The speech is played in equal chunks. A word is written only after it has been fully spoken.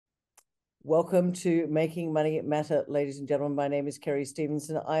Welcome to Making Money Matter, ladies and gentlemen. My name is Kerry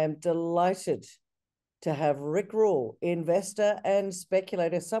Stevenson. I am delighted to have Rick Rule, investor and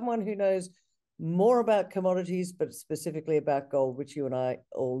speculator, someone who knows more about commodities, but specifically about gold, which you and I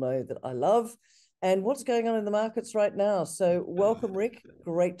all know that I love, and what's going on in the markets right now. So welcome, Rick.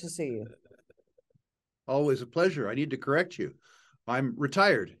 Great to see you. Always a pleasure. I need to correct you. I'm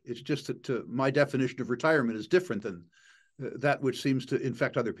retired. It's just that my definition of retirement is different than that which seems to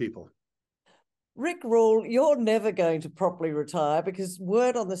infect other people. Rick Rule, you're never going to properly retire because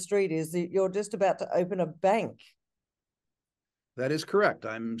word on the street is that you're just about to open a bank. That is correct.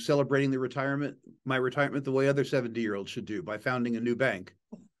 I'm celebrating my retirement the way other 70-year-olds should do, by founding a new bank,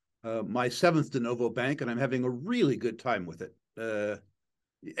 my seventh de novo bank, and I'm having a really good time with it.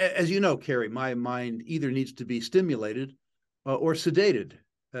 As you know, Kerry, my mind either needs to be stimulated or sedated,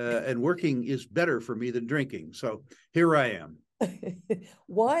 and working is better for me than drinking. So here I am.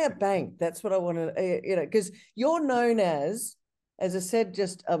 Why a bank? That's what I want to, because you're known as I said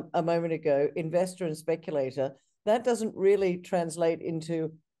just a moment ago, investor and speculator. That doesn't really translate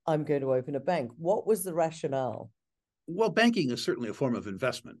into I'm going to open a bank. What was the rationale? Well, banking is certainly a form of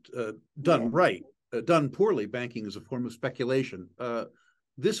investment. Done right. Done poorly, banking is a form of speculation.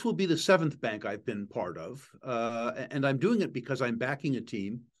 This will be the seventh bank I've been part of, and I'm doing it because I'm backing a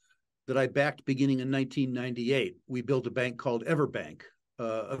team that I backed beginning in 1998. We built a bank called EverBank,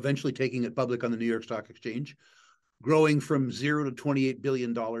 eventually taking it public on the New York Stock Exchange, growing from $0 to $28 billion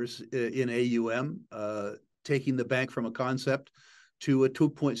in AUM, taking the bank from a concept to a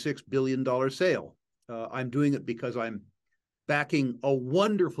 $2.6 billion sale. I'm doing it because I'm backing a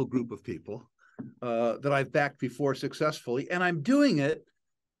wonderful group of people that I've backed before successfully, and I'm doing it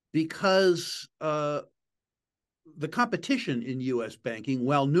because the competition in U.S. banking,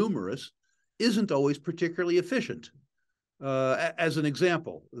 while numerous, isn't always particularly efficient. As an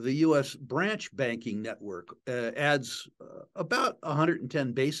example, the U.S. branch banking network adds about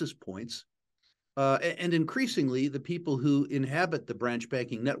 110 basis points, and increasingly, the people who inhabit the branch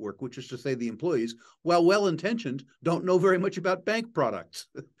banking network, which is to say the employees, while well-intentioned, don't know very much about bank products.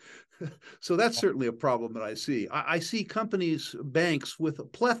 So that's certainly a problem that I see. I see companies, banks with a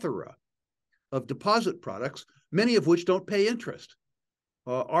plethora of deposit products, many of which don't pay interest.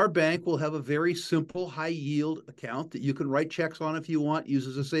 Our bank will have a very simple high-yield account that you can write checks on if you want, use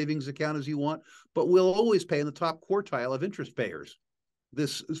as a savings account as you want, but we'll always pay in the top quartile of interest payers.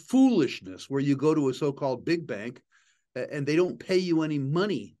 This foolishness where you go to a so-called big bank and they don't pay you any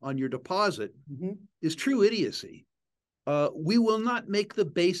money on your deposit is true idiocy. We will not make the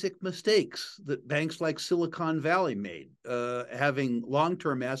basic mistakes that banks like Silicon Valley made, having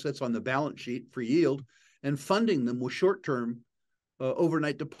long-term assets on the balance sheet for yield and funding them with short-term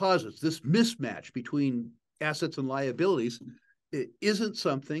overnight deposits. This mismatch between assets and liabilities isn't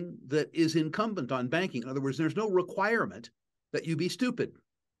something that is incumbent on banking. In other words, there's no requirement that you be stupid.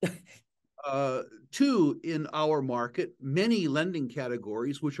 Two, in our market, many lending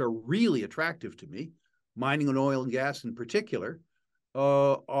categories, which are really attractive to me, mining and oil and gas in particular,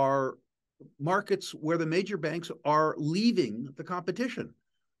 are markets where the major banks are leaving the competition.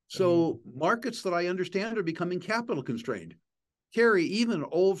 So markets that I understand are becoming capital constrained. Kerry, even an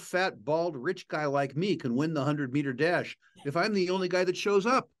old, fat, bald, rich guy like me can win the 100-meter dash if I'm the only guy that shows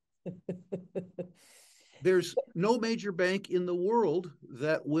up. There's no major bank in the world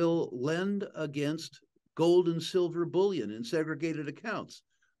that will lend against gold and silver bullion in segregated accounts.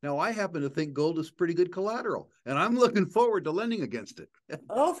 Now, I happen to think gold is pretty good collateral, and I'm looking forward to lending against it.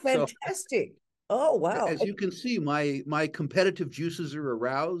 Oh, fantastic. Oh, wow. As you can see, my competitive juices are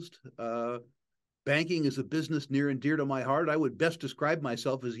aroused. Banking is a business near and dear to my heart. I would best describe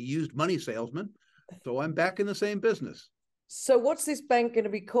myself as a used money salesman, so I'm back in the same business. So what's this bank going to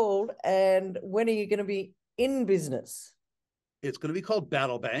be called, and when are you going to be in business? It's going to be called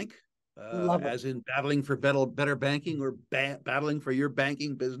Battle Bank, as in battling for better banking or battling for your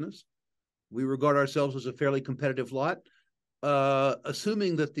banking business. We regard ourselves as a fairly competitive lot.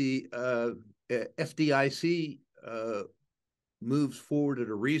 Assuming that the FDIC moves forward at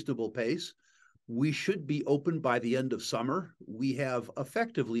a reasonable pace, we should be open by the end of summer. We have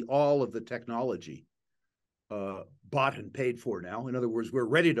effectively all of the technology bought and paid for now. In other words, we're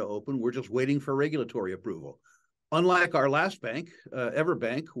ready to open. We're just waiting for regulatory approval. Unlike our last bank,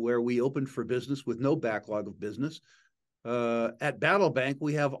 EverBank, where we opened for business with no backlog of business, at Battle Bank,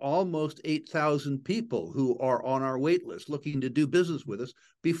 we have almost 8,000 people who are on our wait list looking to do business with us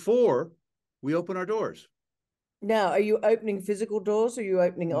before we open our doors. Now, are you opening physical doors or are you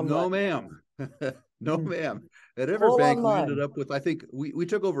opening online? No, ma'am. No, ma'am. At EverBank, we ended up with, I think, we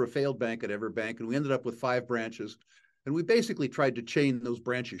took over a failed bank at EverBank, and we ended up with 5 branches. and we basically tried to chain those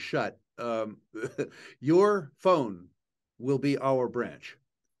branches shut. Your phone will be our branch.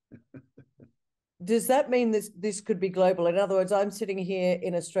 Does that mean this could be global? In other words, I'm sitting here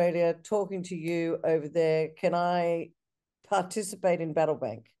in Australia talking to you over there. Can I participate in Battle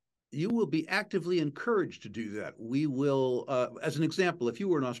Bank? You will be actively encouraged to do that. We will, as an example, if you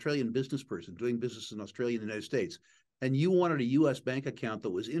were an Australian business person doing business in Australia and the United States, and you wanted a U.S. bank account that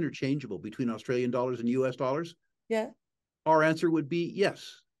was interchangeable between Australian dollars and U.S. dollars, yeah, our answer would be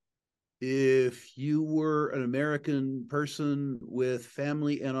yes. If you were an American person with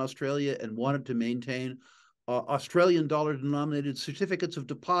family in Australia and wanted to maintain Australian dollar denominated certificates of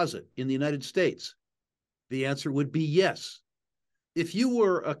deposit in the United States, the answer would be yes. If you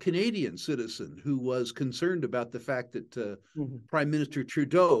were a Canadian citizen who was concerned about the fact that Prime Minister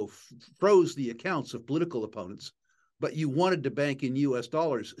Trudeau froze the accounts of political opponents, but you wanted to bank in US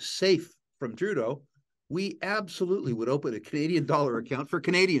dollars safe from Trudeau, we absolutely would open a Canadian dollar account for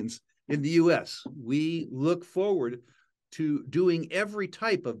Canadians in the US. We look forward to doing every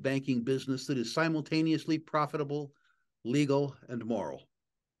type of banking business that is simultaneously profitable, legal, and moral.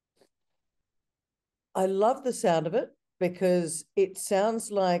 I love the sound of it because it sounds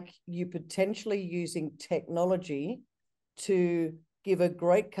like you're potentially using technology to give a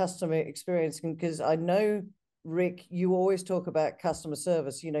great customer experience. Because I know, Rick, you always talk about customer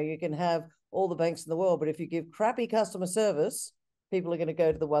service. You know, you can have all the banks in the world, but if you give crappy customer service, people are going to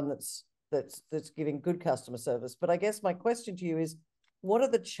go to the one that's giving good customer service. But I guess my question to you is, what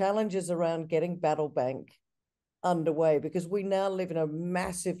are the challenges around getting Battle Bank underway? Because we now live in a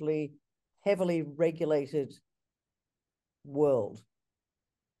massively, heavily regulated world.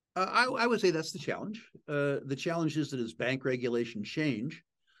 I would say that's the challenge. The challenge is that as bank regulations change,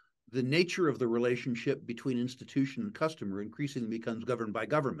 the nature of the relationship between institution and customer increasingly becomes governed by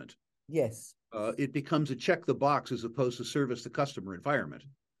government. Yes. It becomes a check the box as opposed to service the customer environment.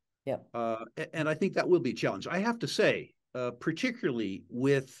 Yeah. And I think that will be a challenge. I have to say, particularly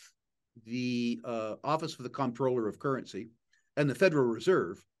with the Office of the Comptroller of Currency and the Federal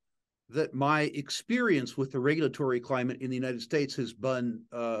Reserve, that my experience with the regulatory climate in the United States has been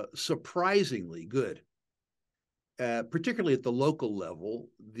surprisingly good. Particularly at the local level,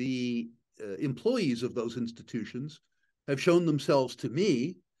 the employees of those institutions have shown themselves to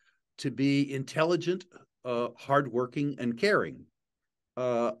me to be intelligent, hardworking, and caring.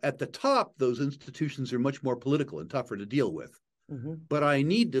 At the top, those institutions are much more political and tougher to deal with. Mm-hmm. But I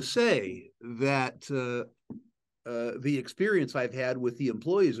need to say that the experience I've had with the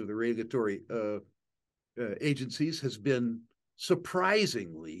employees of the regulatory agencies has been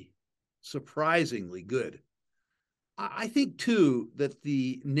surprisingly good. I think, too, that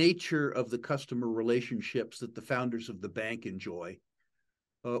the nature of the customer relationships that the founders of the bank enjoy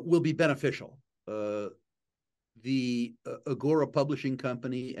will be beneficial. The Agora Publishing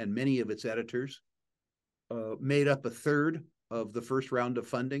Company and many of its editors made up a third of the first round of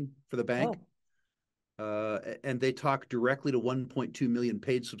funding for the bank. And they talk directly to 1.2 million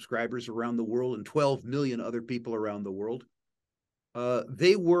paid subscribers around the world and 12 million other people around the world.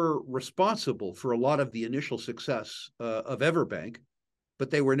 They were responsible for a lot of the initial success of Everbank, but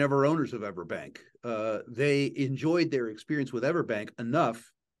they were never owners of Everbank. They enjoyed their experience with Everbank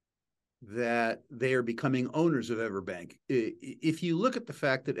enough that they are becoming owners of Everbank. If you look at the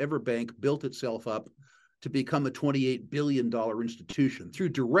fact that Everbank built itself up to become a $28 billion institution through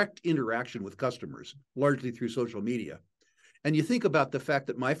direct interaction with customers, largely through social media, and you think about the fact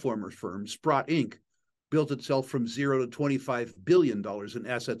that my former firm, Sprott Inc., built itself from $0 to $25 billion in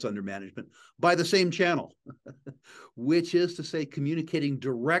assets under management by the same channel, which is to say communicating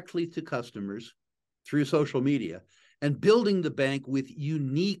directly to customers through social media and building the bank with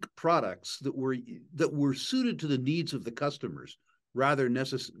unique products that were suited to the needs of the customers rather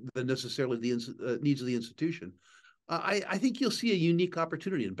than necessarily the needs of the institution. I think you'll see a unique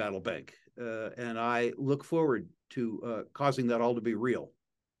opportunity in Battle Bank, and I look forward to causing that all to be real.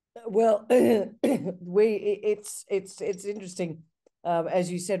 Well, it's interesting.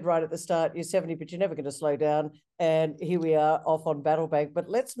 As you said right at the start, you're 70, but you're never going to slow down. And here we are off on Battle Bank. But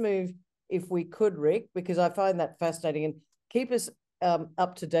let's move, if we could, Rick, because I find that fascinating, and keep us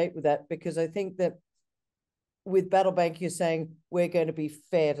up to date with that, because I think that with Battle Bank, you're saying we're going to be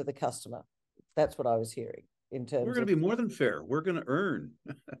fair to the customer. That's what I was hearing in terms of. We're going to be more than fair. We're going to earn.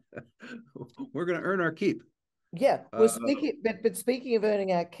 We're going to earn our keep. Yeah. Well, speaking of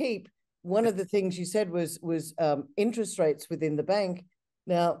earning our keep, one of the things you said was interest rates within the bank.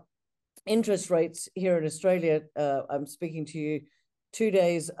 Now, interest rates here in Australia, I'm speaking to you 2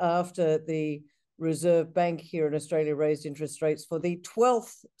 days after the Reserve Bank here in Australia raised interest rates for the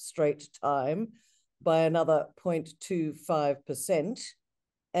 12th straight time. by another 0.25%.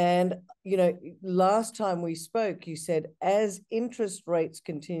 And, you know, last time we spoke, you said as interest rates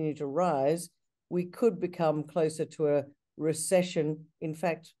continue to rise, we could become closer to a recession, in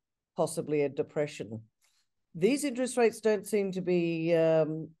fact, possibly a depression. These interest rates don't seem to be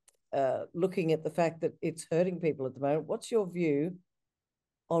looking at the fact that it's hurting people at the moment. What's your view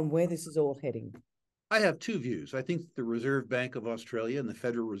on where this is all heading? I have two views. I think the Reserve Bank of Australia and the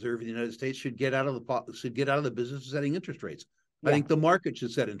Federal Reserve of the United States should get out of the business of setting interest rates. Yeah. I think the market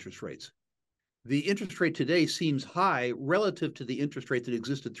should set interest rates. The interest rate today seems high relative to the interest rate that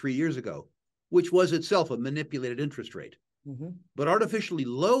existed 3 years ago, which was itself a manipulated interest rate. Mm-hmm. But artificially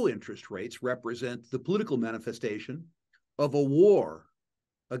low interest rates represent the political manifestation of a war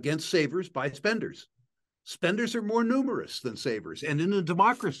against savers by spenders. Spenders are more numerous than savers. And in a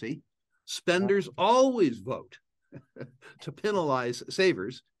democracy, spenders always vote to penalize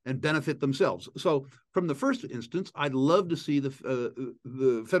savers and benefit themselves. So from the first instance, I'd love to see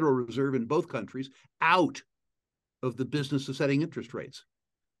the Federal Reserve in both countries out of the business of setting interest rates.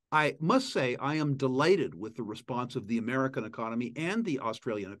 I must say I am delighted with the response of the American economy and the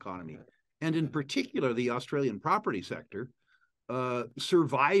Australian economy, and in particular the Australian property sector,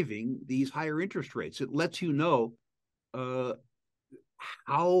 surviving these higher interest rates. It lets you know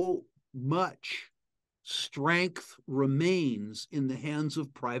how much strength remains in the hands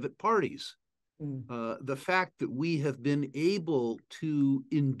of private parties. The fact that we have been able to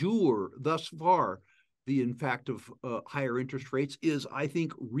endure thus far the impact of higher interest rates is, I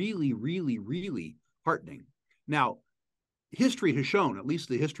think, really, really, really heartening. Now, history has shown, at least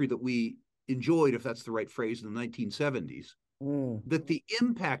the history that we enjoyed, if that's the right phrase, in the 1970s, that the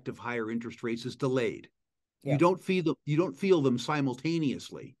impact of higher interest rates is delayed. Yeah. You don't feel them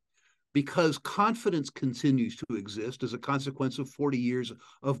simultaneously, because confidence continues to exist as a consequence of 40 years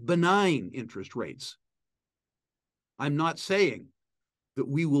of benign interest rates. I'm not saying that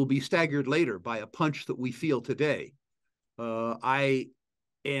we will be staggered later by a punch that we feel today. I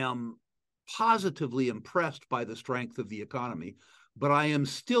am positively impressed by the strength of the economy, but I am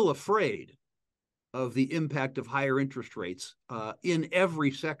still afraid of the impact of higher interest rates in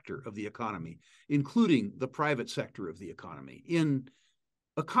every sector of the economy, including the private sector of the economy. In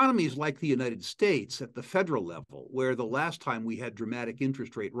economies like the United States at the federal level, where the last time we had dramatic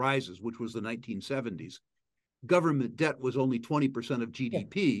interest rate rises, which was the 1970s, government debt was only 20% of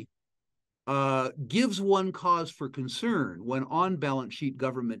GDP, gives one cause for concern when on-balance sheet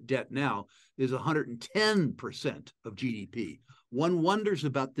government debt now is 110% of GDP. One wonders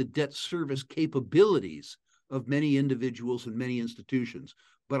about the debt service capabilities of many individuals and many institutions.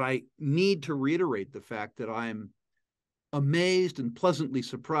 But I need to reiterate the fact that I'm amazed and pleasantly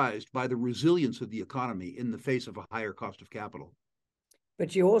surprised by the resilience of the economy in the face of a higher cost of capital.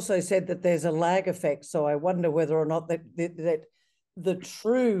 But you also said that there's a lag effect, so I wonder whether or not that the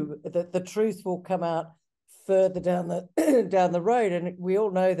truth will come out further down the road. And we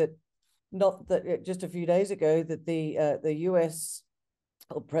all know that just a few days ago that the US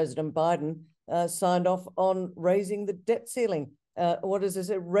President Biden signed off on raising the debt ceiling. What is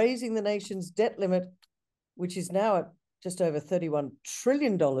it? Raising the nation's debt limit, which is now at just over $31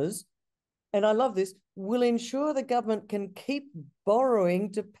 trillion. And I love this, will ensure the government can keep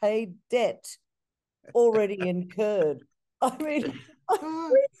borrowing to pay debt already incurred. I mean, I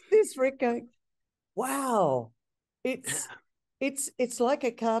read this, Rick, going, wow, it's like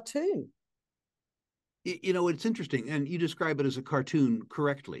a cartoon. You know, it's interesting, and you describe it as a cartoon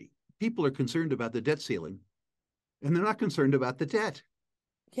correctly. People are concerned about the debt ceiling, and they're not concerned about the debt.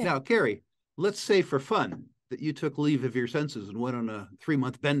 Yeah. Now, Carrie, let's say for fun that you took leave of your senses and went on a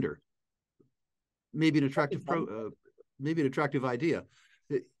 3-month bender. Maybe an attractive idea.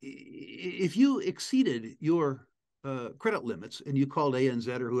 If you exceeded your credit limits and you called ANZ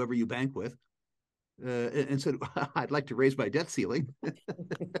or whoever you bank with and said, I'd like to raise my debt ceiling,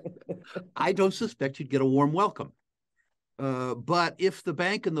 I don't suspect you'd get a warm welcome. But if the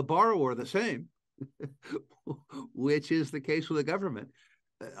bank and the borrower are the same, which is the case with the government,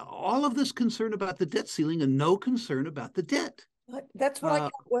 all of this concern about the debt ceiling and no concern about the debt. That's what I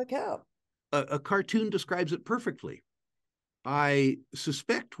can't work out. A cartoon describes it perfectly. I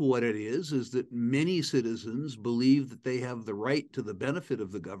suspect what it is that many citizens believe that they have the right to the benefit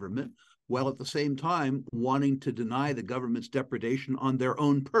of the government, while at the same time wanting to deny the government's depredation on their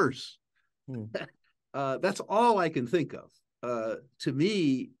own purse. That's all I can think of. To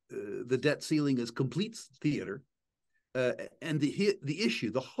me, the debt ceiling is complete theater. And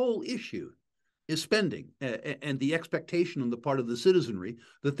the whole issue is spending and the expectation on the part of the citizenry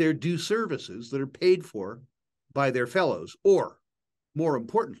that they're due services that are paid for by their fellows, or more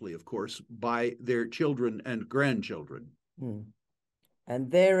importantly, of course, by their children and grandchildren. Mm.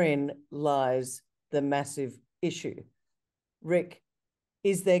 And therein lies the massive issue. Rick,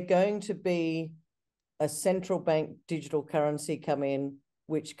 is there going to be a central bank digital currency come in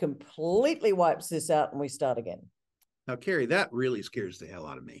which completely wipes this out and we start again? Now, Carrie, that really scares the hell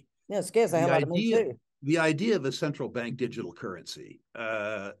out of me. Yeah, it scares the hell out of me too. The idea of a central bank digital currency,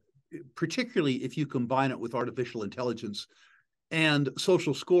 particularly if you combine it with artificial intelligence and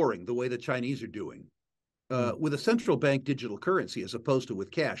social scoring, the way the Chinese are doing, with a central bank digital currency as opposed to with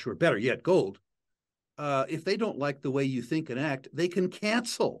cash, or better yet, gold, if they don't like the way you think and act, they can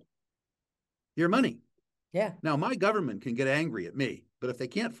cancel your money. Yeah. Now, my government can get angry at me, but if they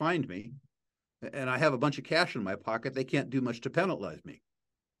can't find me and I have a bunch of cash in my pocket, they can't do much to penalize me.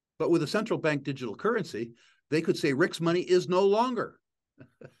 But with a central bank digital currency, they could say Rick's money is no longer.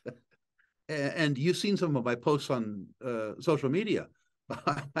 And you've seen some of my posts on social media.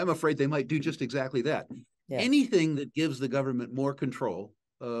 I'm afraid they might do just exactly that. Yeah. Anything that gives the government more control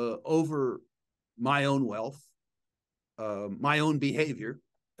over my own wealth, my own behavior,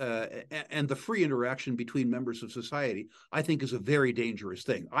 and the free interaction between members of society, I think is a very dangerous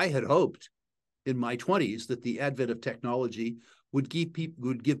thing. I had hoped in my 20s that the advent of technology would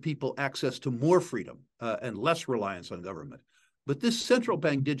give people access to more freedom and less reliance on government. But this central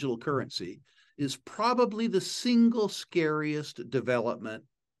bank digital currency is probably the single scariest development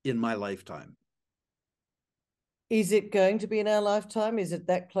in my lifetime. Is it going to be in our lifetime? Is it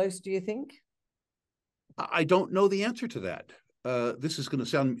that close, do you think? I don't know the answer to that. This is going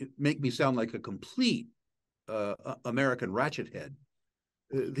to make me sound like a complete American ratchet head.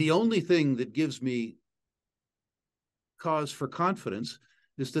 The only thing that gives me cause for confidence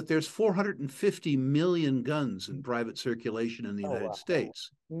is that there's 450 million guns in private circulation in the United States.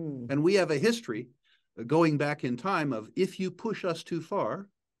 And we have a history going back in time of, if you push us too far,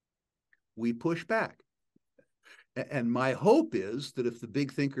 we push back. And my hope is that if the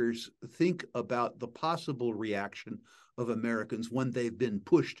big thinkers think about the possible reaction of Americans when they've been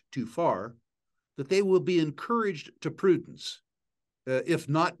pushed too far, that they will be encouraged to prudence, if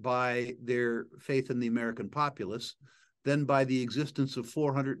not by their faith in the American populace, then by the existence of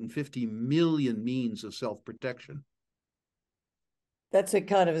 450 million means of self-protection. That's a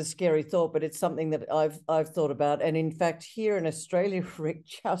kind of a scary thought, but it's something that I've thought about. And in fact, here in Australia, Rick,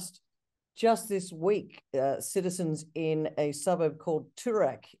 just this week, citizens in a suburb called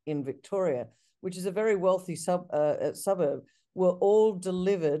Toorak in Victoria, which is a very wealthy suburb, were all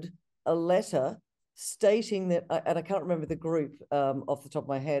delivered a letter stating that, and I can't remember the group off the top of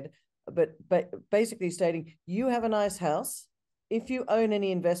my head, but basically stating, you have a nice house. If you own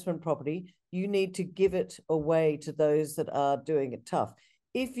any investment property, you need to give it away to those that are doing it tough.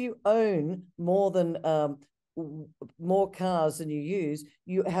 If you own more cars than you use,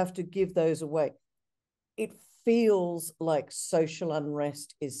 you have to give those away. It feels like social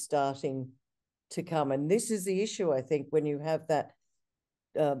unrest is starting to come. And this is the issue, I think, when you have that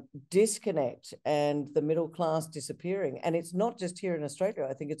disconnect and the middle class disappearing. And it's not just here in Australia,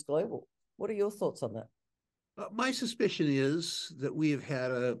 I think it's global. What are your thoughts on that? My suspicion is that we have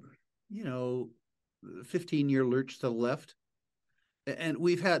had a 15-year lurch to the left, and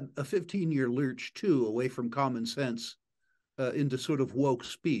we've had a 15-year lurch too away from common sense into sort of woke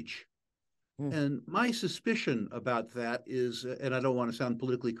speech. And my suspicion about that is, and I don't want to sound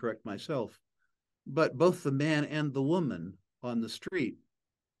politically correct myself, but both the man and the woman on the street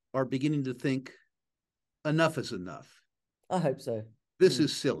are beginning to think enough is enough. I hope so. This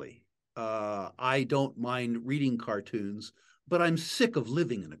is silly. I don't mind reading cartoons, but I'm sick of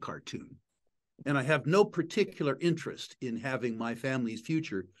living in a cartoon. And I have no particular interest in having my family's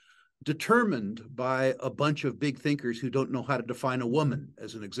future determined by a bunch of big thinkers who don't know how to define a woman,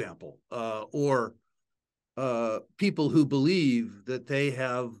 as an example, or people who believe that they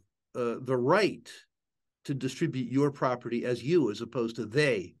have the right to distribute your property as you, as opposed to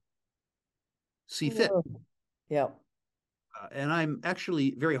they see fit. Yeah. And I'm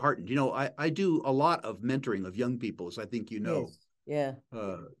actually very heartened. I do a lot of mentoring of young people, as I think you know. Yes.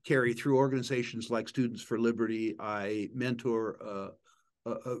 Yeah. Carrie, through organizations like Students for Liberty. I mentor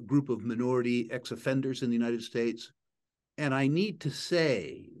a group of minority ex-offenders in the United States. And I need to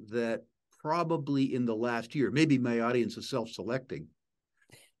say that probably in the last year, maybe my audience is self-selecting,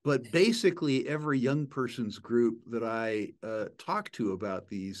 but basically every young person's group that I talk to about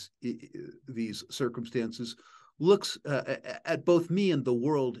these circumstances looks at both me and the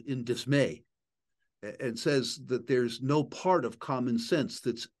world in dismay and says that there's no part of common sense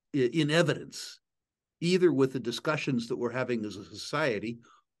that's in evidence, either with the discussions that we're having as a society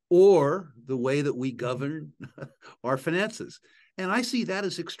or the way that we govern our finances. And I see that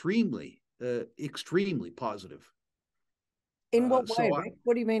as extremely, extremely positive. In what way, So Rick?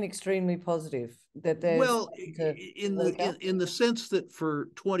 What do you mean extremely positive? That there's well, in the sense that for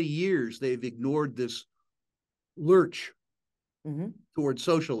 20 years they've ignored this lurch towards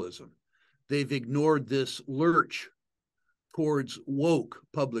socialism. They've ignored this lurch towards woke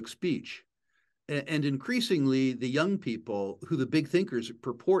public speech. And increasingly, the young people who the big thinkers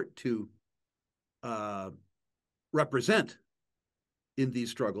purport to represent in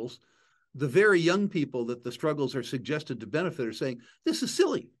these struggles, the very young people that the struggles are suggested to benefit are saying, this is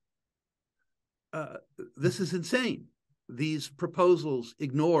silly. This is insane. These proposals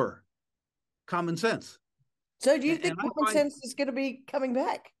ignore common sense. So do you think common sense is going to be coming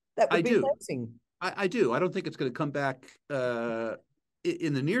back? That would be amazing. I do. I don't think it's going to come back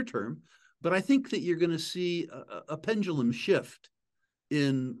in the near term, but I think that you're going to see a pendulum shift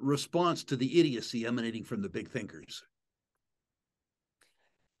in response to the idiocy emanating from the big thinkers.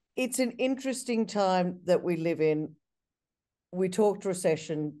 It's an interesting time that we live in. We talked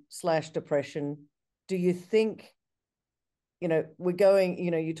recession/depression. Do you think, we're going,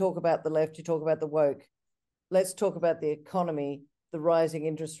 you talk about the left, you talk about the woke. Let's talk about the economy, the rising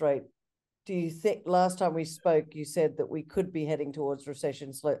interest rate. Do you think, last time we spoke, you said that we could be heading towards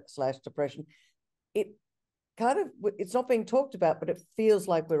recession/depression? It's not being talked about, but it feels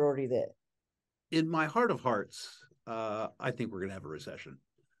like we're already there. In my heart of hearts, I think we're going to have a recession.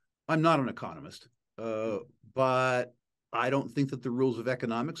 I'm not an economist, but I don't think that the rules of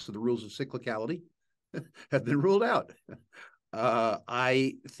economics or the rules of cyclicality have been ruled out.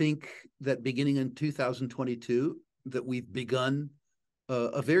 I think that beginning in 2022, that we've begun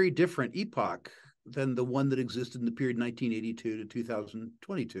a very different epoch than the one that existed in the period 1982 to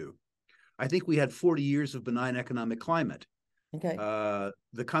 2022. I think we had 40 years of benign economic climate. Okay.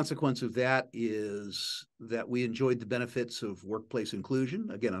 The consequence of that is that we enjoyed the benefits of workplace inclusion.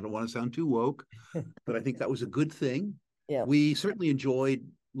 Again, I don't want to sound too woke, but I think that was a good thing. Yeah. We certainly enjoyed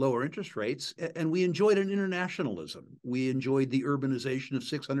lower interest rates, and we enjoyed an internationalism. We enjoyed the urbanization of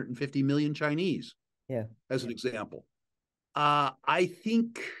 650 million Chinese, as an example. I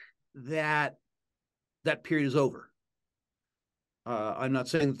think that period is over. I'm not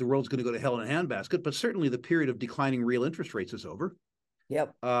saying that the world's going to go to hell in a handbasket, but certainly the period of declining real interest rates is over.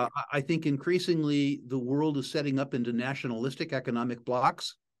 Yep. I think increasingly the world is setting up into nationalistic economic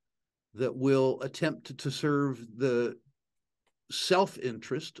blocs that will attempt to serve the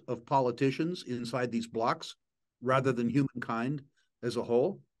self-interest of politicians inside these blocs rather than humankind as a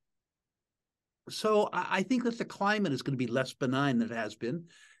whole. So I think that the climate is going to be less benign than it has been.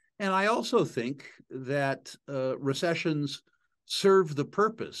 And I also think that recessions serve the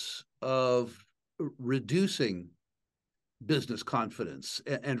purpose of reducing business confidence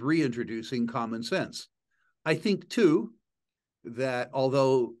and reintroducing common sense. I think, too, that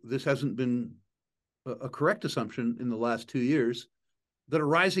although this hasn't been a correct assumption in the last 2 years, that a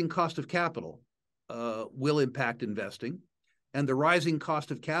rising cost of capital will impact investing, and the rising cost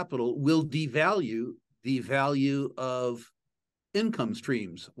of capital will devalue the value of income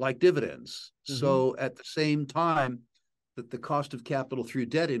streams like dividends. So at the same time that the cost of capital through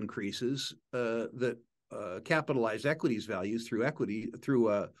debt increases, that capitalized equities values through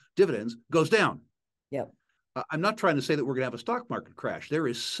dividends goes down. Yep. I'm not trying to say that we're going to have a stock market crash. There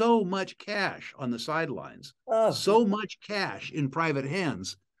is so much cash on the sidelines, so much cash in private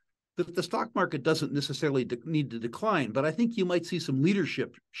hands, that the stock market doesn't necessarily need to decline. But I think you might see some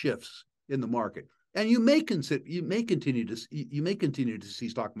leadership shifts in the market, and you may continue to see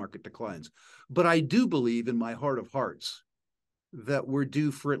stock market declines. But I do believe in my heart of hearts that we're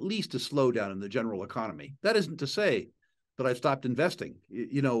due for at least a slowdown in the general economy. That isn't to say that I've stopped investing.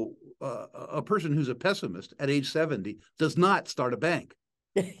 A person who's a pessimist at age 70 does not start a bank.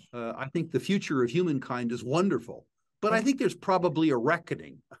 I think the future of humankind is wonderful, but I think there's probably a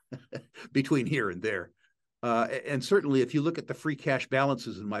reckoning between here and there. And certainly if you look at the free cash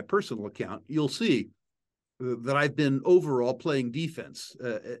balances in my personal account, you'll see that I've been overall playing defense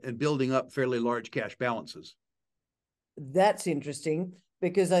and building up fairly large cash balances. That's interesting,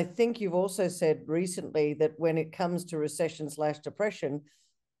 because I think you've also said recently that when it comes to recession/depression,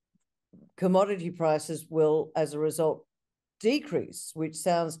 commodity prices will, as a result, decrease, which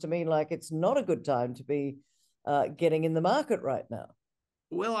sounds to me like it's not a good time to be getting in the market right now.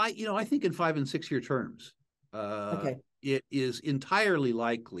 Well, I think in 5 and 6 year terms, it is entirely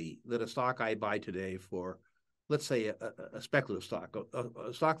likely that a stock I buy today for, let's say, a speculative stock,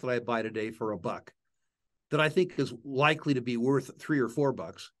 a stock that I buy today for $1, that I think is likely to be worth $3 or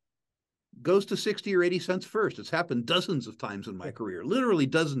 $4 goes to 60 or 80 cents first. It's happened dozens of times in my career, literally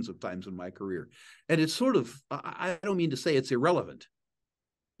dozens of times in my career. And it's sort of, I don't mean to say it's irrelevant,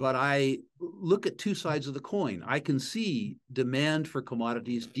 but I look at two sides of the coin. I can see demand for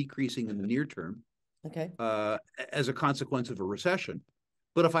commodities decreasing in the near term, okay, as a consequence of a recession.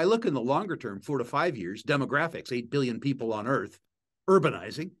 But if I look in the longer term, 4 to 5 years, demographics, 8 billion people on Earth,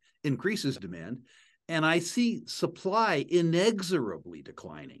 urbanizing increases demand, and I see supply inexorably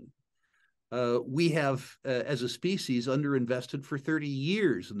declining. We have, as a species, underinvested for 30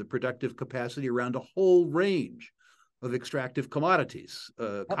 years in the productive capacity around a whole range of extractive commodities,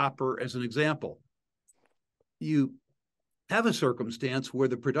 copper as an example. You have a circumstance where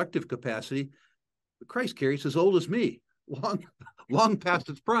the productive capacity, Christ, Carrie, it's as old as me, long past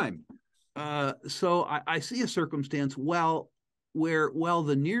its prime. So I see a circumstance, where while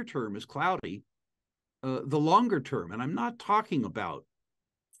the near term is cloudy, the longer term, and I'm not talking about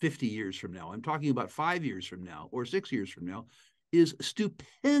 50 years from now, I'm talking about 5 years from now or 6 years from now, is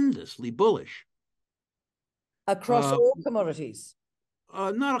stupendously bullish. across all commodities.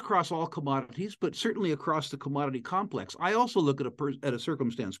 Not across all commodities, but certainly across the commodity complex. I also look at a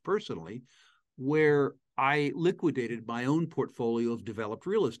circumstance personally where I liquidated my own portfolio of developed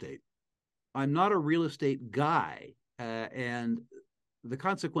real estate. I'm not a real estate guy, and the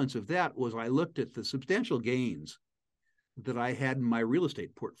consequence of that was I looked at the substantial gains that I had in my real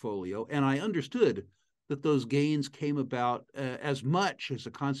estate portfolio, and I understood that those gains came about as much as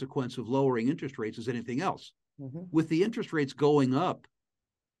a consequence of lowering interest rates as anything else. Mm-hmm. With the interest rates going up,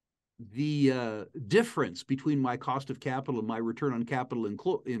 the difference between my cost of capital and my return on capital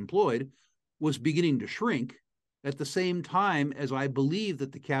employed was beginning to shrink, at the same time as I believe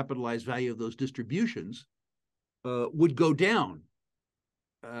that the capitalized value of those distributions would go down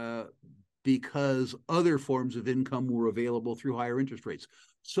because other forms of income were available through higher interest rates.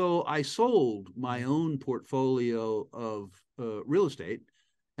 So I sold my own portfolio of real estate,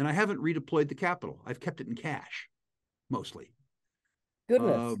 and I haven't redeployed the capital. I've kept it in cash, mostly.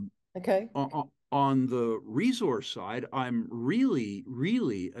 Goodness. Okay. On the resource side, I'm really,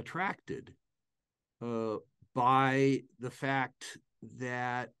 really attracted by the fact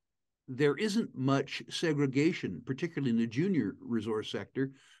that there isn't much segregation, particularly in the junior resource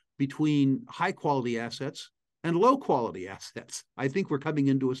sector, between high quality assets and low quality assets. I think we're coming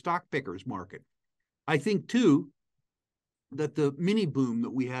into a stock pickers market. I think, too, that the mini boom that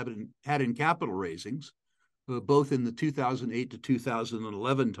we had in capital raisings, both in the 2008 to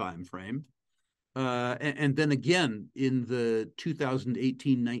 2011 timeframe, and then again in the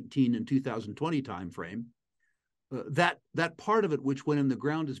 2018, 19, and 2020 timeframe, that part of it which went in the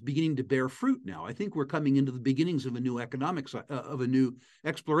ground is beginning to bear fruit now. I think we're coming into the beginnings of a new of a new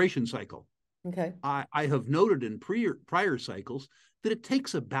exploration cycle. Okay. I have noted in prior cycles that it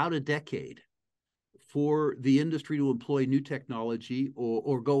takes about a decade for the industry to employ new technology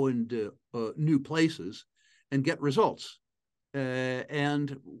or go into new places and get results.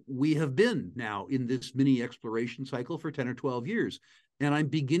 And we have been now in this mini exploration cycle for 10 or 12 years. And I'm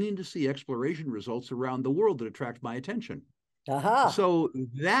beginning to see exploration results around the world that attract my attention. Aha. So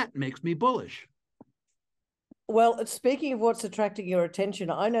that makes me bullish. Well, speaking of what's attracting your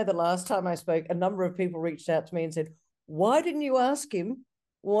attention, I know the last time I spoke, a number of people reached out to me and said, why didn't you ask him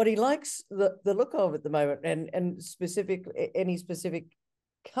what he likes the look of at the moment, and any specific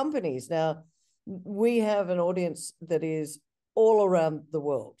companies? Now, we have an audience that is all around the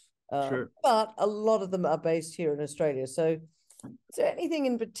world, sure, but a lot of them are based here in Australia. So is there anything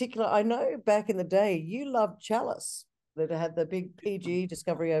in particular? I know back in the day you loved Chalice, that had the big PG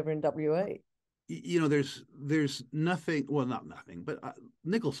discovery over in WA. You know, there's nothing, well, not nothing, but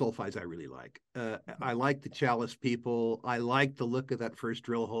nickel sulfides I really like. I like the Chalice people. I like the look of that first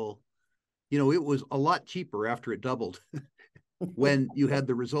drill hole. You know, it was a lot cheaper after it doubled when you had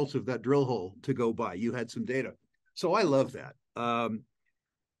the results of that drill hole to go by. You had some data. So I love that.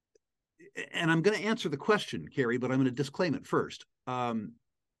 And I'm going to answer the question, Carrie, but I'm going to disclaim it first. I'm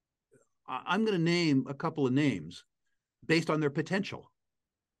going to name a couple of names based on their potential.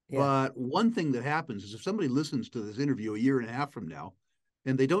 Yeah. But one thing that happens is if somebody listens to this interview a year and a half from now,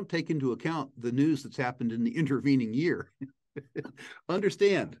 and they don't take into account the news that's happened in the intervening year,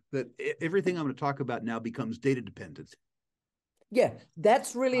 understand that everything I'm going to talk about now becomes data dependent. Yeah,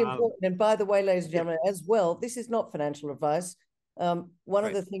 that's really important. And by the way, ladies and gentlemen, as well, this is not financial advice. One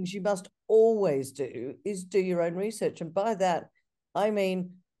of the things you must always do is do your own research. And by that, I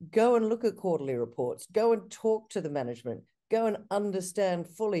mean, go and look at quarterly reports, go and talk to the management, go and understand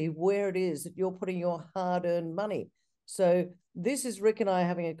fully where it is that you're putting your hard-earned money. So this is Rick and I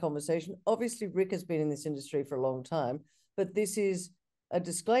having a conversation. Obviously, Rick has been in this industry for a long time, but this is a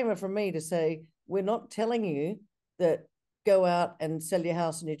disclaimer from me to say, we're not telling you that go out and sell your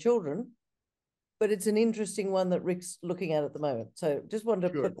house and your children, but it's an interesting one that Rick's looking at the moment. So just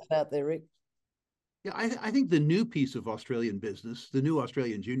wanted to put that out there, Rick. Yeah, I think the new piece of Australian business, the new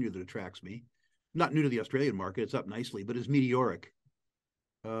Australian junior that attracts me, not new to the Australian market, it's up nicely, but is Meteoric.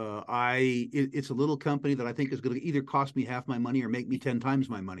 It's a little company that I think is going to either cost me half my money or make me 10 times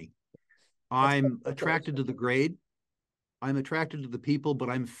my money. I'm attracted to the grade. I'm attracted to the people, but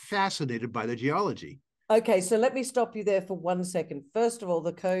I'm fascinated by the geology. Okay, so let me stop you there for 1 second. First of all,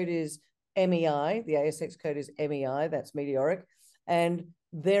 the code is MEI. The ASX code is MEI. That's Meteoric. And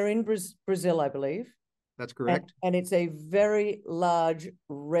they're in Brazil, I believe. That's correct. And it's a very large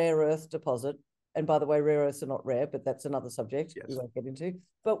rare earth deposit. And by the way, rare earths are not rare, but that's another subject we won't get into.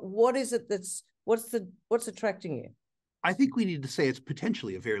 But what is it what's attracting you? I think we need to say it's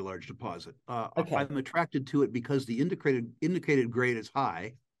potentially a very large deposit. Okay. I'm attracted to it because the indicated grade is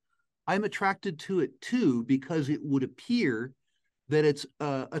high. I'm attracted to it too because it would appear that it's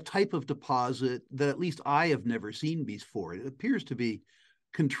a type of deposit that at least I have never seen before. It appears to be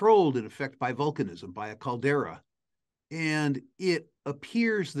controlled in effect by volcanism, by a caldera. And it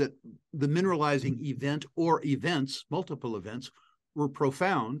appears that the mineralizing event or events, multiple events, were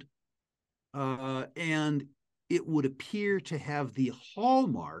profound. And it would appear to have the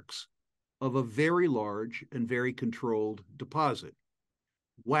hallmarks of a very large and very controlled deposit.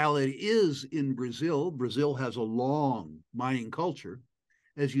 While it is in Brazil, Brazil has a long mining culture.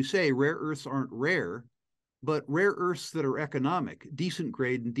 As you say, rare earths aren't rare, but rare earths that are economic, decent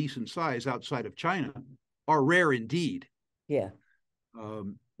grade and decent size outside of China are rare indeed. Yeah.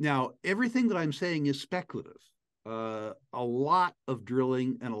 Now, everything that I'm saying is speculative. A lot of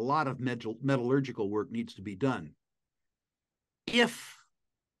drilling and a lot of metallurgical work needs to be done. If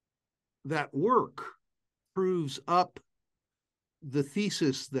that work proves up the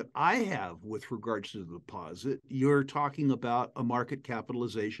thesis that I have with regards to the deposit, you're talking about a market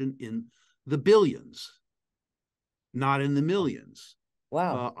capitalization in the billions, not in the millions.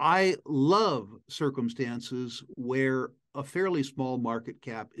 Wow. I love circumstances where a fairly small market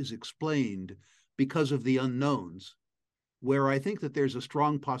cap is explained because of the unknowns, where I think that there's a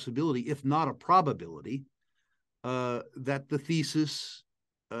strong possibility, if not a probability, that the thesis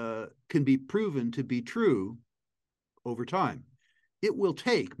can be proven to be true over time. It will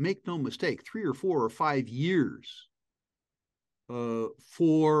take, make no mistake, 3 or 4 or 5 years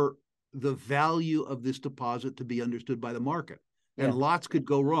for the value of this deposit to be understood by the market. And lots could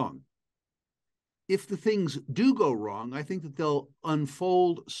go wrong. If the things do go wrong, I think that they'll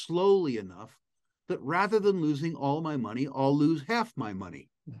unfold slowly enough that rather than losing all my money, I'll lose half my money.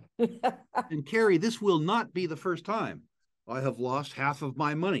 And Carrie, this will not be the first time I have lost half of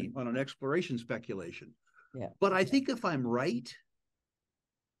my money on an exploration speculation. Yeah. But I think if I'm right,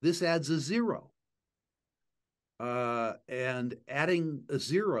 this adds a zero. And adding a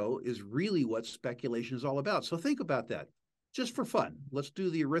zero is really what speculation is all about. So think about that. Just for fun, let's do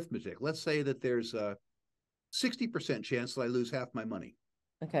the arithmetic. Let's say that there's a 60% chance that I lose half my money.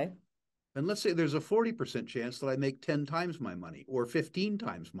 Okay. And let's say there's a 40% chance that I make 10 times my money or 15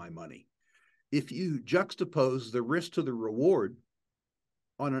 times my money. If you juxtapose the risk to the reward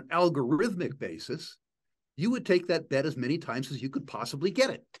on an algorithmic basis, you would take that bet as many times as you could possibly get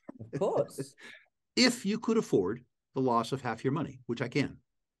it. Of course. If you could afford the loss of half your money, which I can.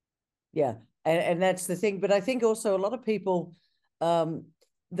 Yeah. And that's the thing. But I think also a lot of people,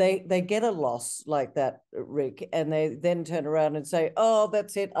 they get a loss like that, Rick, and they then turn around and say, oh,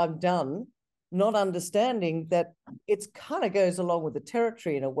 that's it, I'm done. Not understanding that it's kind of goes along with the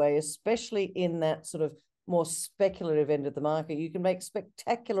territory in a way, especially in that sort of more speculative end of the market. You can make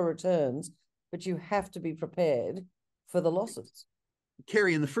spectacular returns, but you have to be prepared for the losses.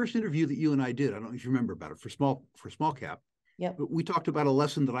 Carrie, in the first interview that you and I did, I don't know if you remember about it, for small cap, but we talked about a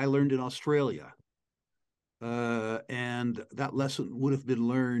lesson that I learned in Australia. And that lesson would have been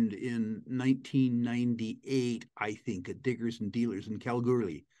learned in 1998, I think, at Diggers and Dealers in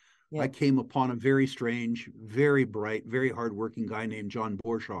Kalgoorlie. I came upon a very strange, very bright, very hardworking guy named John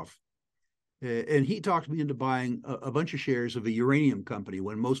Borshoff. And he talked me into buying a bunch of shares of a uranium company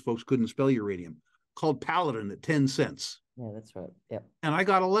when most folks couldn't spell uranium, called Paladin at 10 cents. Yeah, that's right. Yep. And I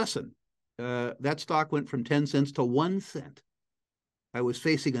got a lesson. That stock went from 10 cents to 1 cent. I was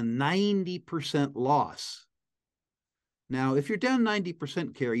facing a 90% loss. Now, if you're down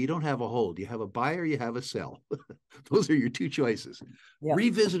 90%, Carrie, you don't have a hold. You have a buy or you have a sell. Those are your two choices. Yep.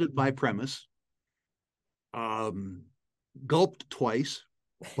 Revisited my premise, gulped twice,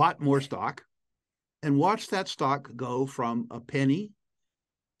 bought more stock, and watched that stock go from a penny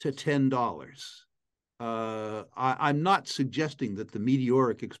to $10. I'm not suggesting that the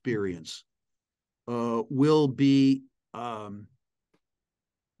meteoric experience will be that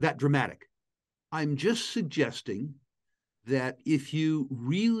dramatic. I'm just suggesting that if you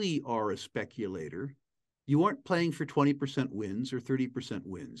really are a speculator, you aren't playing for 20% wins or 30%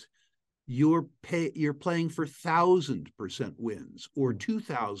 wins. You're playing for 1,000% wins or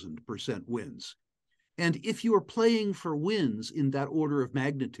 2,000% wins. And if you are playing for wins in that order of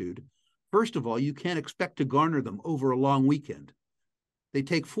magnitude, first of all, you can't expect to garner them over a long weekend. They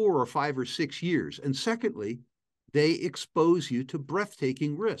take 4 or 5 or 6 years. And secondly, they expose you to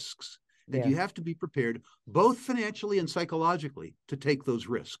breathtaking risks. And you have to be prepared, both financially and psychologically, to take those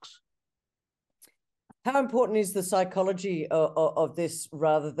risks. How important is the psychology of this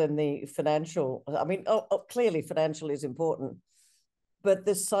rather than the financial? I mean, clearly financial is important, but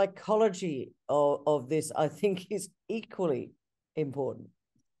the psychology of this, I think, is equally important.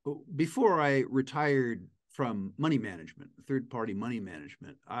 Before I retired from money management, third-party money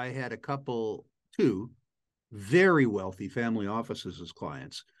management, I had two very wealthy family offices as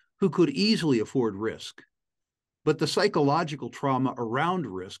clients who could easily afford risk. But the psychological trauma around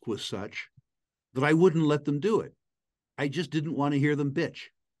risk was such that I wouldn't let them do it. I just didn't want to hear them bitch.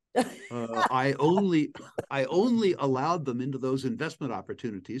 I only allowed them into those investment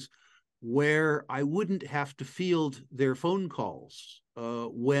opportunities where I wouldn't have to field their phone calls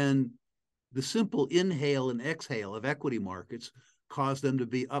when the simple inhale and exhale of equity markets caused them to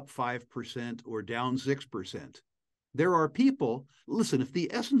be up 5% or down 6%. There are people, listen, if the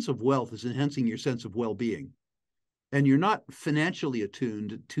essence of wealth is enhancing your sense of well-being, and you're not financially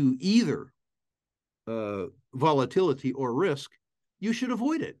attuned to either volatility or risk, you should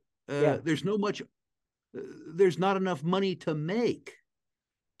avoid it. There's not enough money to make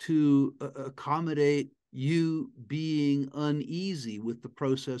to accommodate you being uneasy with the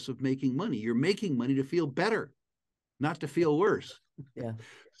process of making money. You're making money to feel better, not to feel worse. Yeah.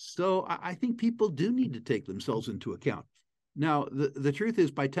 So I think people do need to take themselves into account. Now, the truth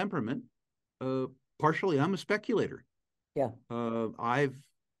is, by temperament, partially I'm a speculator. Yeah.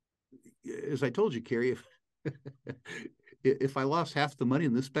 As I told you, Carrie, if I lost half the money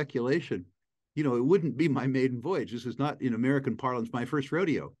in this speculation, it wouldn't be my maiden voyage. This is not, in American parlance, my first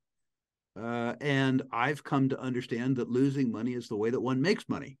rodeo. And I've come to understand that losing money is the way that one makes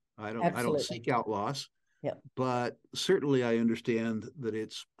money. I don't seek out loss. Yeah. But certainly I understand that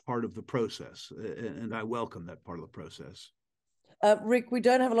it's part of the process, and I welcome that part of the process. Rick, we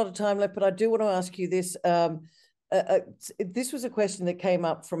don't have a lot of time left, but I do want to ask you this. This was a question that came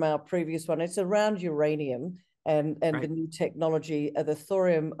up from our previous one. It's around uranium and right. The new technology, the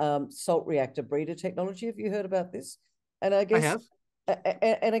thorium salt reactor breeder technology. Have you heard about this? And I guess I have.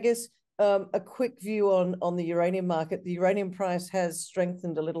 And I guess a quick view on the uranium market. The uranium price has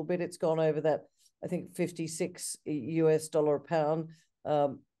strengthened a little bit. It's gone over that, I think, $56 a pound.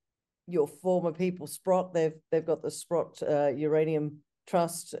 Your former people, Sprott, they've got the Sprott uranium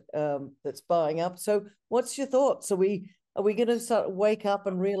trust that's buying up. So what's your thoughts? Are we going to start wake up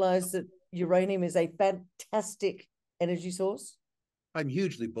and realize that uranium is a fantastic energy source? I'm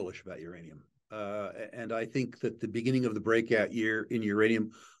hugely bullish about uranium. And I think that the beginning of the breakout year in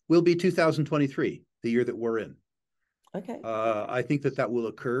uranium will be 2023, the year that we're in. Okay. I think that will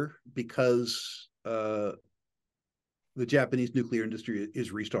occur because the Japanese nuclear industry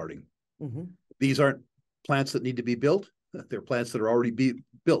is restarting. Mm-hmm. These aren't plants that need to be built. They're plants that are already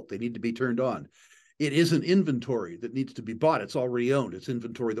built. They need to be turned on. It isn't inventory that needs to be bought. It's already owned. It's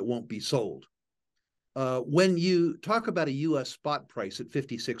inventory that won't be sold. When you talk about a U.S. spot price at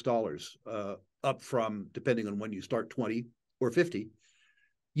 $56, up from, depending on when you start, 20 or 50,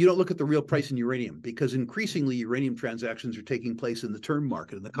 you don't look at the real price in uranium, because increasingly uranium transactions are taking place in the term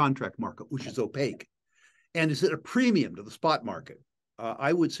market, in the contract market, which is opaque, and is at a premium to the spot market.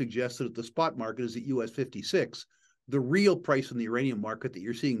 I would suggest that if the spot market is at US 56, the real price in the uranium market that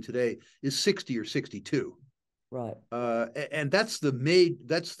you're seeing today is 60 or 62. Right. And that's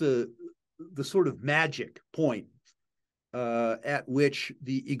the sort of magic point at which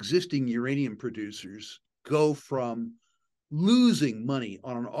the existing uranium producers go from losing money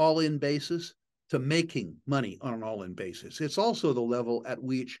on an all-in basis to making money on an all-in basis. It's also the level at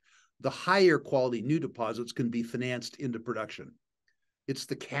which the higher quality new deposits can be financed into production. It's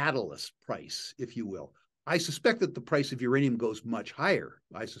the catalyst price, if you will. I suspect that the price of uranium goes much higher.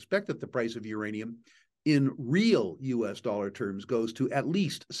 I suspect that the price of uranium in real US dollar terms goes to at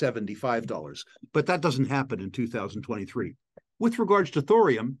least $75, but that doesn't happen in 2023. With regards to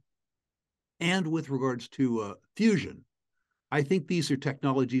thorium and with regards to fusion, I think these are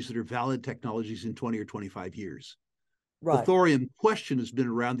technologies that are valid technologies in 20 or 25 years. Right. The thorium question has been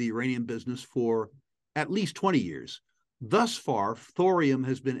around the uranium business for at least 20 years. Thus far, thorium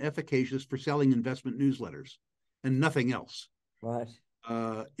has been efficacious for selling investment newsletters and nothing else. Right.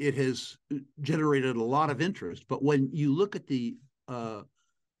 It has generated a lot of interest, but when you look at the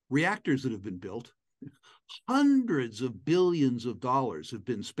reactors that have been built, hundreds of billions of dollars have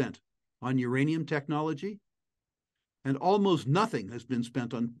been spent on uranium technology, and almost nothing has been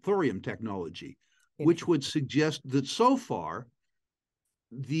spent on thorium technology, which would suggest that so far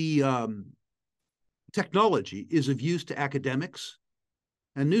the technology is of use to academics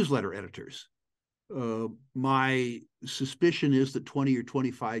and newsletter editors. My suspicion is that 20 or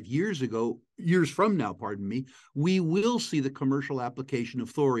 25 years from now, we will see the commercial application of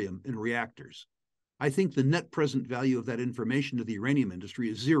thorium in reactors. I think the net present value of that information to the uranium industry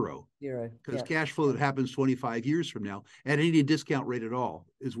is zero. Because cash flow that happens 25 years from now, at any discount rate at all,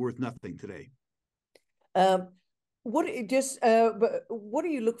 is worth nothing today. What do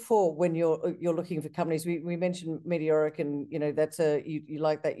you look for when you're looking for companies? We mentioned meteoric, and that's you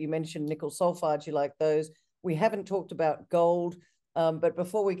like that. You mentioned nickel sulfides, you like those. We haven't talked about gold, but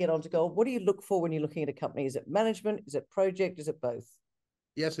before we get on to gold, what do you look for when you're looking at a company? Is it management? Is it project? Is it both?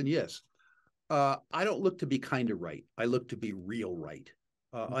 Yes and yes. I don't look to be kind of right. I look to be real right.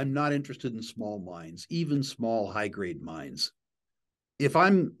 I'm not interested in small mines, even small high-grade mines. If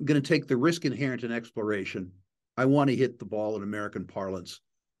I'm going to take the risk inherent in exploration, I want to hit the ball in American parlance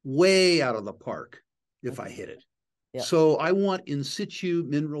way out of the park if I hit it. Yeah. So I want in situ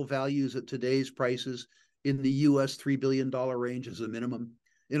mineral values at today's prices in the US $3 billion range as a minimum.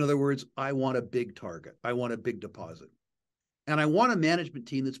 In other words, I want a big target. I want a big deposit. And I want a management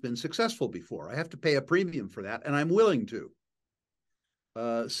team that's been successful before. I have to pay a premium for that, and I'm willing to.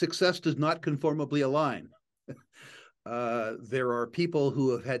 Success does not conformably align. There are people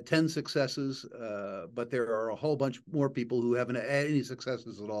who have had 10 successes, but there are a whole bunch more people who haven't had any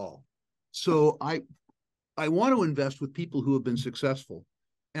successes at all. So I want to invest with people who have been successful,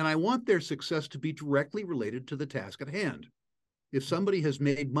 and I want their success to be directly related to the task at hand. If somebody has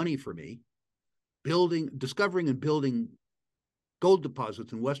made money for me, discovering and building gold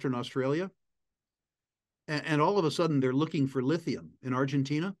deposits in Western Australia, and all of a sudden they're looking for lithium in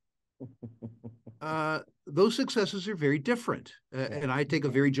Argentina, those successes are very different. And I take a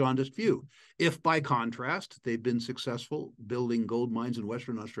very jaundiced view. If by contrast, they've been successful building gold mines in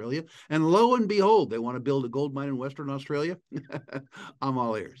Western Australia, and lo and behold, they want to build a gold mine in Western Australia, I'm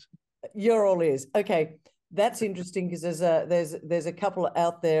all ears. You're all ears. Okay. That's interesting, because there's a couple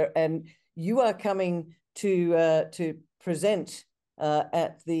out there, and you are coming to present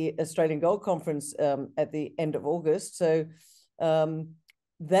at the Australian Gold Conference at the end of August. So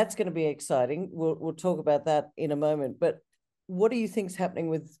that's going to be exciting. We'll talk about that in a moment. But what do you think's happening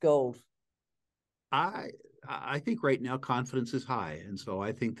with gold? I think right now confidence is high, and so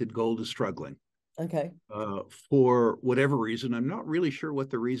I think that gold is struggling. Okay. For whatever reason, I'm not really sure what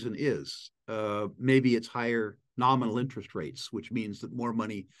the reason is. Maybe it's higher nominal interest rates, which means that more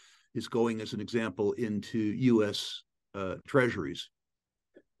money is going, as an example, into U.S. Treasuries.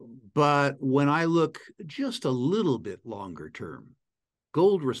 But when I look just a little bit longer term,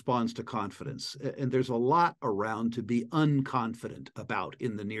 gold responds to confidence, and there's a lot around to be unconfident about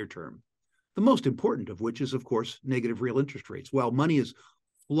in the near term. The most important of which is, of course, negative real interest rates. While money is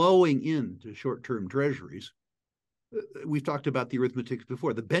flowing into short-term treasuries, we've talked about the arithmetic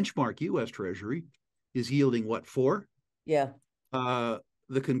before. The benchmark U.S. Treasury is yielding what, 4? Yeah.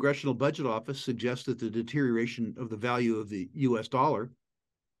 The Congressional Budget Office suggests that the deterioration of the value of the U.S. dollar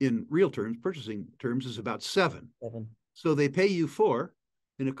in real terms, purchasing terms, is about 7. So they pay you 4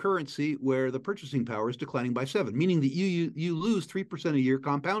 in a currency where the purchasing power is declining by 7, meaning that you lose 3% a year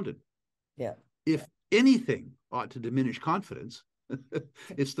compounded. Yeah. If anything ought to diminish confidence,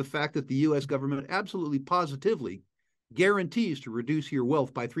 it's the fact that the U.S. government absolutely positively guarantees to reduce your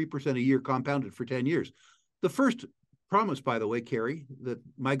wealth by 3% a year compounded for 10 years. The first promise, by the way, Carrie, that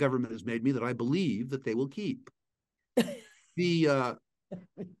my government has made me that I believe that they will keep.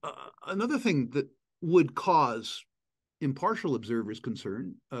 Another thing that would cause impartial observers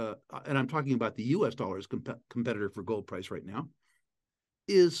concern, and I'm talking about the U.S. dollar's competitor for gold price right now,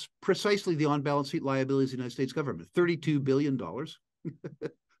 is precisely the on-balance sheet liabilities of the United States government. $32 billion.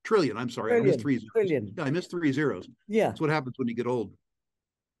 Trillion, I'm sorry. Trillion. I missed 3 zeros. Trillion. Yeah, I missed 3 zeros. Yeah. That's what happens when you get old.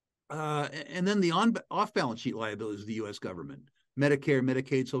 And then the off-balance sheet liabilities of the U.S. government, Medicare,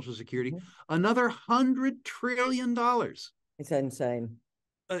 Medicaid, Social Security, another $100 trillion. It's insane.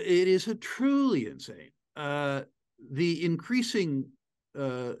 It is truly insane. The increasing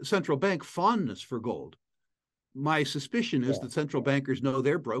central bank fondness for gold. My suspicion is that central bankers know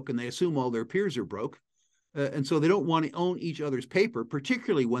they're broke, and they assume all their peers are broke. And so they don't want to own each other's paper,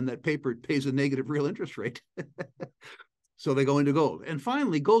 particularly when that paper pays a negative real interest rate. So they go into gold. And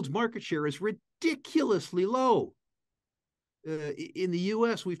finally, gold's market share is ridiculously low. In the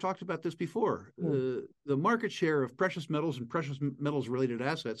US, we've talked about this before. The market share of precious metals and precious metals related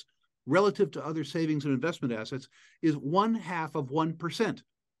assets relative to other savings and investment assets is 0.5%.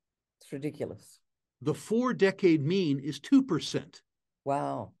 It's ridiculous. The 4-decade mean is 2%.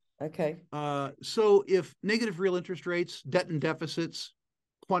 Wow. Okay. So if negative real interest rates, debt and deficits,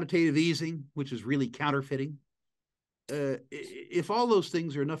 quantitative easing, which is really counterfeiting, if all those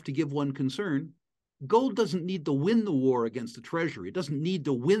things are enough to give one concern, gold doesn't need to win the war against the Treasury. It doesn't need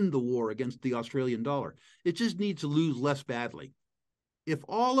to win the war against the Australian dollar. It just needs to lose less badly. If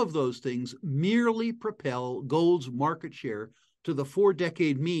all of those things merely propel gold's market share to the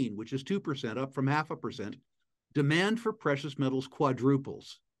 4-decade mean, which is 2%, up from 0.5%, demand for precious metals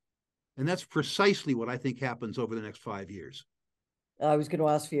quadruples. And that's precisely what I think happens over the next 5 years. I was going to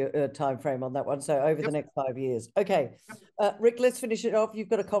ask for your time frame on that one. So over the next 5 years. Okay. Rick, let's finish it off. You've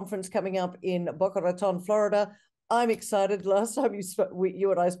got a conference coming up in Boca Raton, Florida. I'm excited. Last time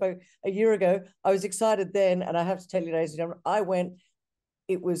you and I spoke a year ago, I was excited then. And I have to tell you, ladies and gentlemen, I went.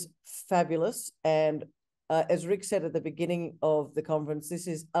 It was fabulous. And as Rick said at the beginning of the conference, this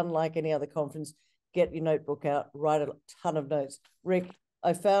is unlike any other conference. Get your notebook out, write a ton of notes. Rick,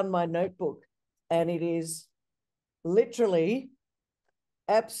 I found my notebook and it is literally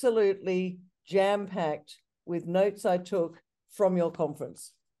absolutely jam-packed with notes I took from your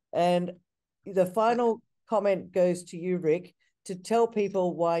conference. And the final comment goes to you, Rick, to tell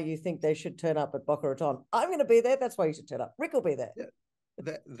people why you think they should turn up at Boca Raton. I'm going to be there. That's why you should turn up. Rick will be there. Yeah,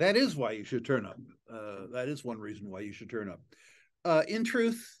 that is why you should turn up. That is one reason why you should turn up. In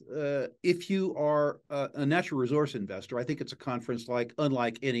truth, if you are a natural resource investor, I think it's a conference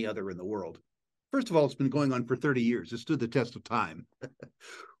unlike any other in the world. First of all, it's been going on for 30 years. It stood the test of time.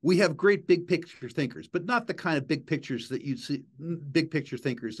 We have great big picture thinkers, but not the kind of big picture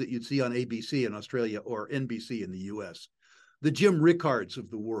thinkers that you'd see on ABC in Australia or NBC in the US. The Jim Rickards of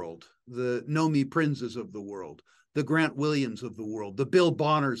the world, the Nomi Prinzes of the world, the Grant Williams of the world, the Bill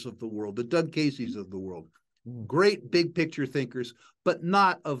Bonners of the world, the Doug Caseys of the world. Great big picture thinkers, but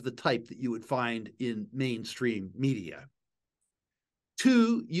not of the type that you would find in mainstream media.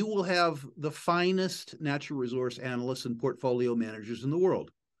 2, you will have the finest natural resource analysts and portfolio managers in the world.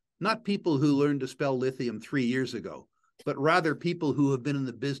 Not people who learned to spell lithium 3 years ago, but rather people who have been in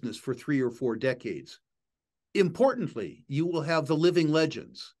the business for 3 or 4 decades. Importantly, you will have the living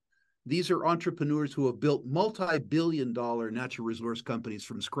legends. These are entrepreneurs who have built multi-billion-dollar natural resource companies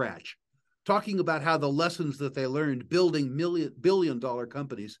from scratch, talking about how the lessons that they learned building billion-dollar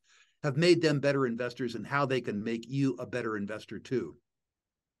companies have made them better investors and how they can make you a better investor too.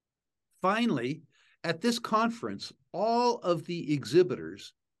 Finally, at this conference, all of the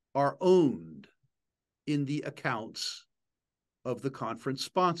exhibitors are owned in the accounts of the conference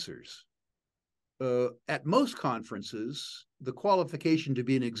sponsors. At most conferences, the qualification to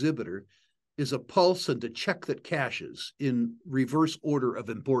be an exhibitor is a pulse and a check that cashes in reverse order of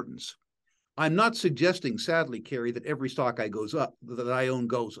importance. I'm not suggesting, sadly, Carrie, that every stock that I own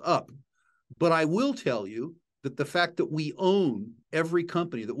goes up, but I will tell you that the fact that we own every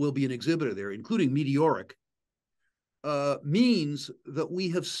company that will be an exhibitor there, including Meteoric, means that we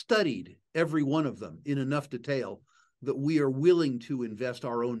have studied every one of them in enough detail that we are willing to invest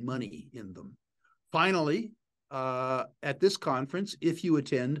our own money in them. Finally, at this conference, if you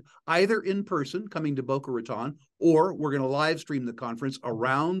attend either in person, coming to Boca Raton, or we're going to live stream the conference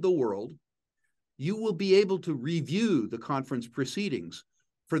around the world, you will be able to review the conference proceedings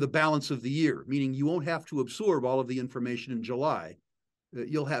for the balance of the year, meaning you won't have to absorb all of the information in July.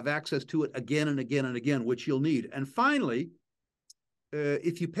 You'll have access to it again and again and again, which you'll need. And finally,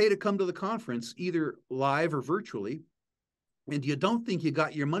 if you pay to come to the conference, either live or virtually, and you don't think you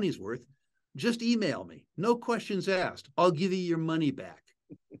got your money's worth, just email me. No questions asked. I'll give you your money back.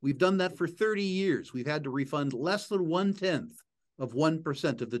 We've done that for 30 years. We've had to refund less than 1/10 of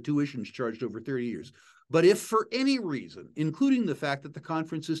 1% of the tuitions charged over 30 years. But if for any reason, including the fact that the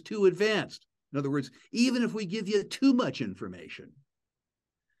conference is too advanced, in other words, even if we give you too much information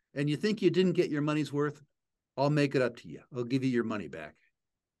and you think you didn't get your money's worth, I'll make it up to you. I'll give you your money back.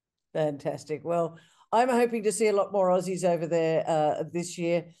 Fantastic. Well, I'm hoping to see a lot more Aussies over there this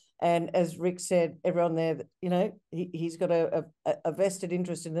year. And as Rick said, everyone there, you know, he's got a vested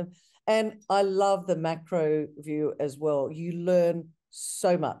interest in them. And I love the macro view as well. You learn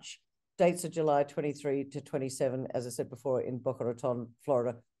so much. Dates are July 23 to 27, as I said before, in Boca Raton,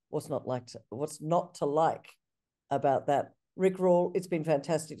 Florida. What's not to like about that Rick Rule, it's been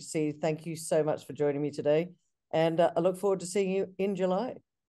fantastic to see you. Thank you so much for joining me today. And I look forward to seeing you in July.